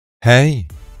Hey!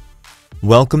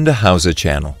 Welcome to Howza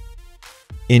channel.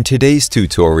 In today's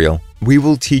tutorial, we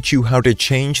will teach you how to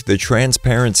change the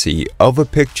transparency of a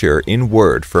picture in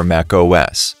Word for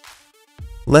macOS.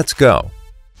 Let's go.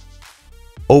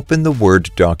 Open the Word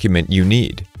document you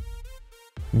need.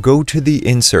 Go to the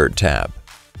Insert tab.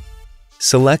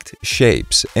 Select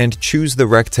Shapes and choose the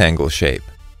rectangle shape.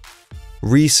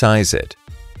 Resize it.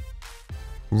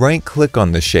 Right-click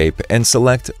on the shape and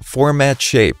select Format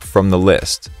Shape from the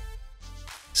list.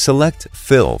 Select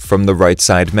Fill from the right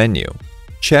side menu.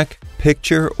 Check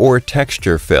Picture or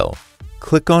Texture Fill.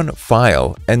 Click on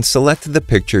File and select the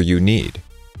picture you need.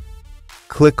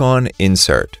 Click on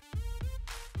Insert.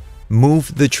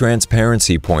 Move the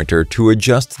transparency pointer to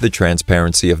adjust the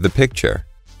transparency of the picture.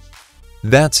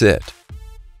 That's it.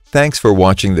 Thanks for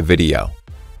watching the video.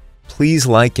 Please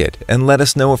like it and let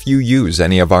us know if you use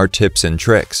any of our tips and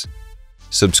tricks.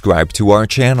 Subscribe to our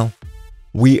channel.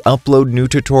 We upload new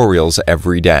tutorials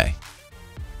every day.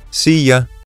 See ya!